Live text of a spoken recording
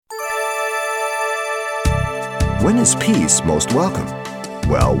When is peace most welcome?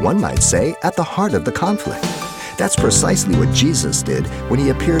 Well, one might say at the heart of the conflict. That's precisely what Jesus did when he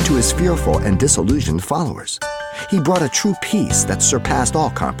appeared to his fearful and disillusioned followers. He brought a true peace that surpassed all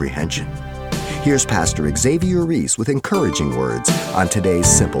comprehension. Here's Pastor Xavier Reese with encouraging words on today's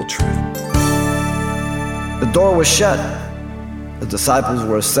Simple Truth. The door was shut. The disciples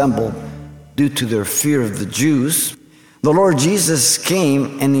were assembled due to their fear of the Jews. The Lord Jesus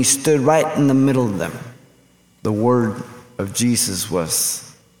came and he stood right in the middle of them. The word of Jesus was,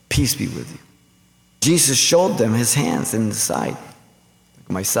 "Peace be with you." Jesus showed them his hands in the side. Look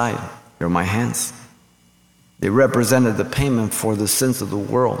at my side. Here are my hands. They represented the payment for the sins of the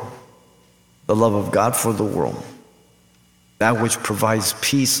world, the love of God for the world, that which provides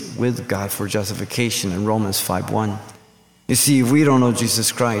peace with God for justification in Romans 5:1. You see, if we don't know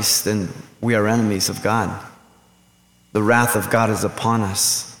Jesus Christ, then we are enemies of God. The wrath of God is upon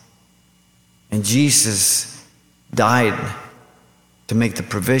us. And Jesus died to make the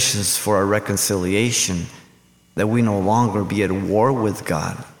provisions for our reconciliation, that we no longer be at war with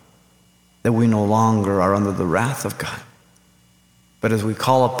God, that we no longer are under the wrath of God. But as we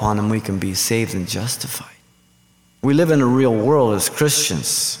call upon him, we can be saved and justified. We live in a real world as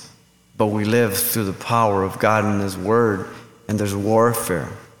Christians, but we live through the power of God and his word, and there's warfare,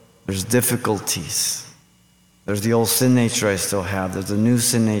 there's difficulties. There's the old sin nature I still have, there's the new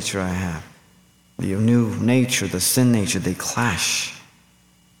sin nature I have. The new nature, the sin nature, they clash.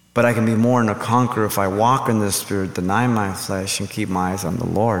 But I can be more than a conqueror if I walk in the Spirit, deny my flesh, and keep my eyes on the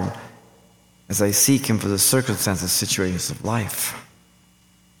Lord as I seek him for the circumstances, situations of life.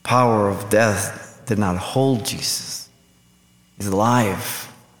 Power of death did not hold Jesus. He's alive.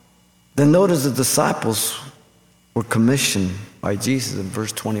 Then notice the disciples were commissioned by Jesus in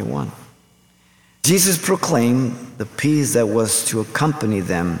verse 21. Jesus proclaimed the peace that was to accompany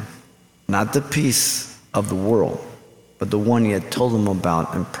them, not the peace of the world, but the one he had told them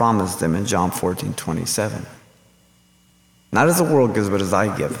about and promised them in John 14:27. Not as the world gives, but as I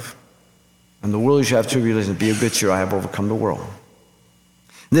give. And the world you shall have tribulation, be of good cheer, I have overcome the world.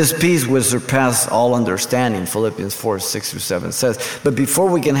 This peace would surpass all understanding, Philippians 4:6-7 says. But before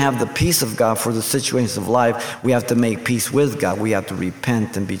we can have the peace of God for the situations of life, we have to make peace with God. We have to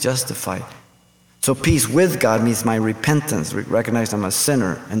repent and be justified. So peace with God means my repentance, recognize I'm a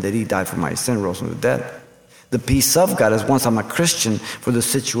sinner and that he died for my sin, rose from the dead. The peace of God is once I'm a Christian for the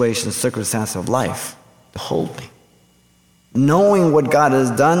situation, circumstance of life to hold me. Knowing what God has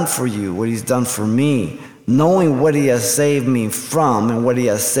done for you, what he's done for me, knowing what he has saved me from and what he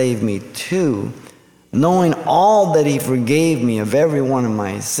has saved me to, knowing all that he forgave me of every one of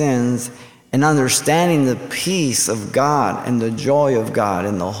my sins, and understanding the peace of God and the joy of God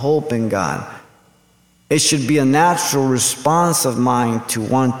and the hope in God. It should be a natural response of mine to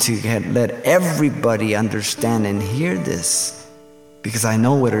want to let everybody understand and hear this, because I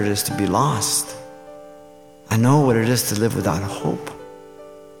know what it is to be lost. I know what it is to live without hope.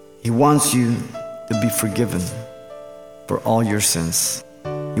 He wants you to be forgiven for all your sins.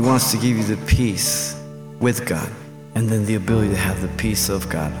 He wants to give you the peace with God and then the ability to have the peace of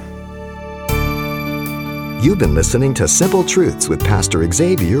God. You've been listening to Simple Truths with Pastor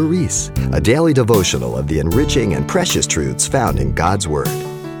Xavier Reese, a daily devotional of the enriching and precious truths found in God's Word.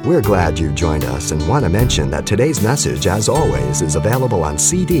 We're glad you joined us and want to mention that today's message, as always, is available on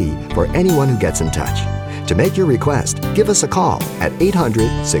CD for anyone who gets in touch. To make your request, give us a call at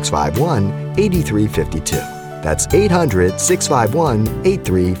 800-651-8352. That's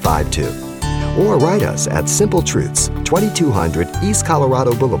 800-651-8352. Or write us at Simple Truths, 2200 East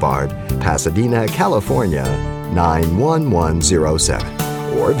Colorado Boulevard, Pasadena, California,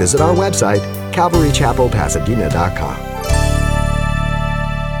 91107. Or visit our website, CalvaryChapelPasadena.com.